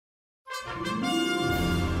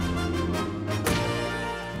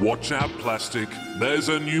Watch out, plastic. There's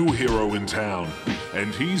a new hero in town,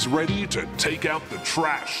 and he's ready to take out the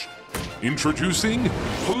trash. Introducing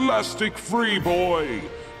Plastic Free Boy,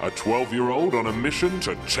 a 12-year-old on a mission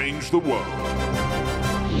to change the world.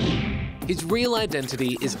 His real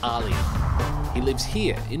identity is Arlian. He lives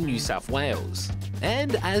here in New South Wales.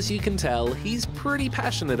 And as you can tell, he's pretty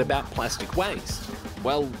passionate about plastic waste.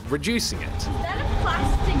 Well, reducing it. Is that a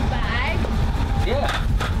plastic bag?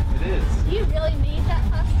 Yeah, it is. Do you really need that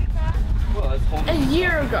plastic bag? Well, it's holding. A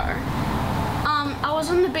year ago, I was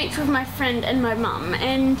on the beach with my friend and my mum,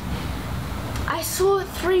 and I saw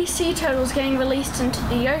 3 sea turtles getting released into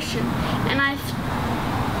the ocean, and I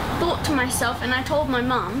thought to myself, and I told my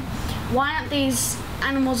mum, why aren't these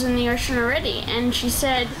animals in the ocean already? And she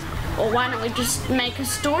said, well, why don't we just make a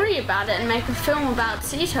story about it and make a film about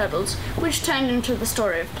sea turtles, which turned into the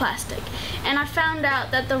story of plastic. And I found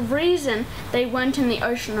out that the reason they weren't in the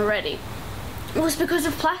ocean already was because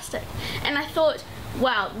of plastic. And I thought,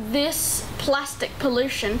 wow, this plastic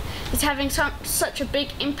pollution is having such a big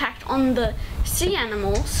impact on the sea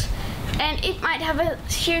animals, and it might have a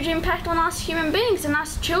huge impact on us human beings and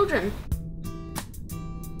us children.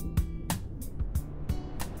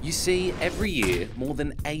 You see, every year, more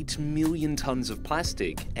than 8 million tonnes of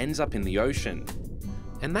plastic ends up in the ocean.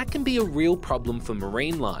 And that can be a real problem for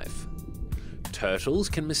marine life. Turtles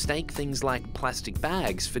can mistake things like plastic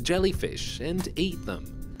bags for jellyfish and eat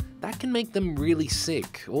them. That can make them really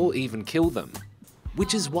sick or even kill them.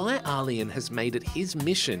 Which is why Arlian has made it his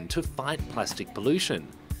mission to fight plastic pollution.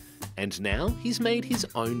 And now he's made his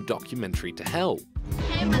own documentary to help.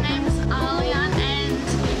 Hey, my name is Arlian,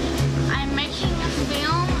 and I'm making a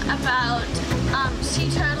film about sea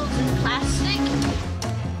turtles and plastic.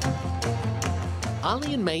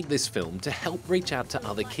 Arlian made this film to help reach out to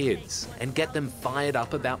other kids and get them fired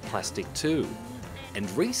up about plastic too. And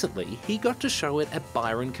recently, he got to show it at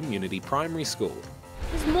Byron Community Primary School.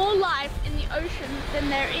 There's more life in the ocean than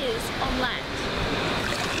there is on land.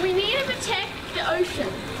 We need to protect the ocean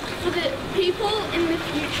for the people in the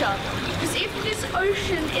future. Because if this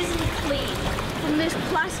ocean isn't clean from this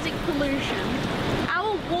plastic pollution,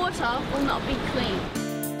 our water will not be clean.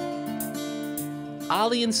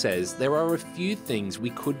 Arlian says there are a few things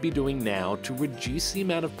we could be doing now to reduce the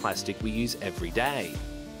amount of plastic we use every day.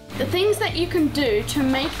 The things that you can do to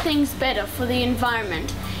make things better for the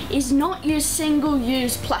environment is not use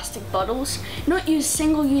single-use plastic bottles, not use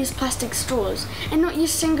single-use plastic straws, and not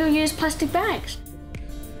use single-use plastic bags.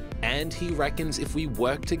 And he reckons if we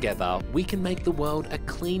work together, we can make the world a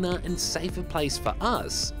cleaner and safer place for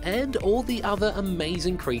us and all the other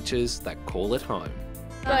amazing creatures that call it home.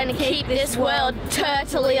 Going to keep this world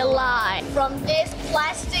totally alive from this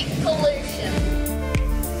plastic pollution.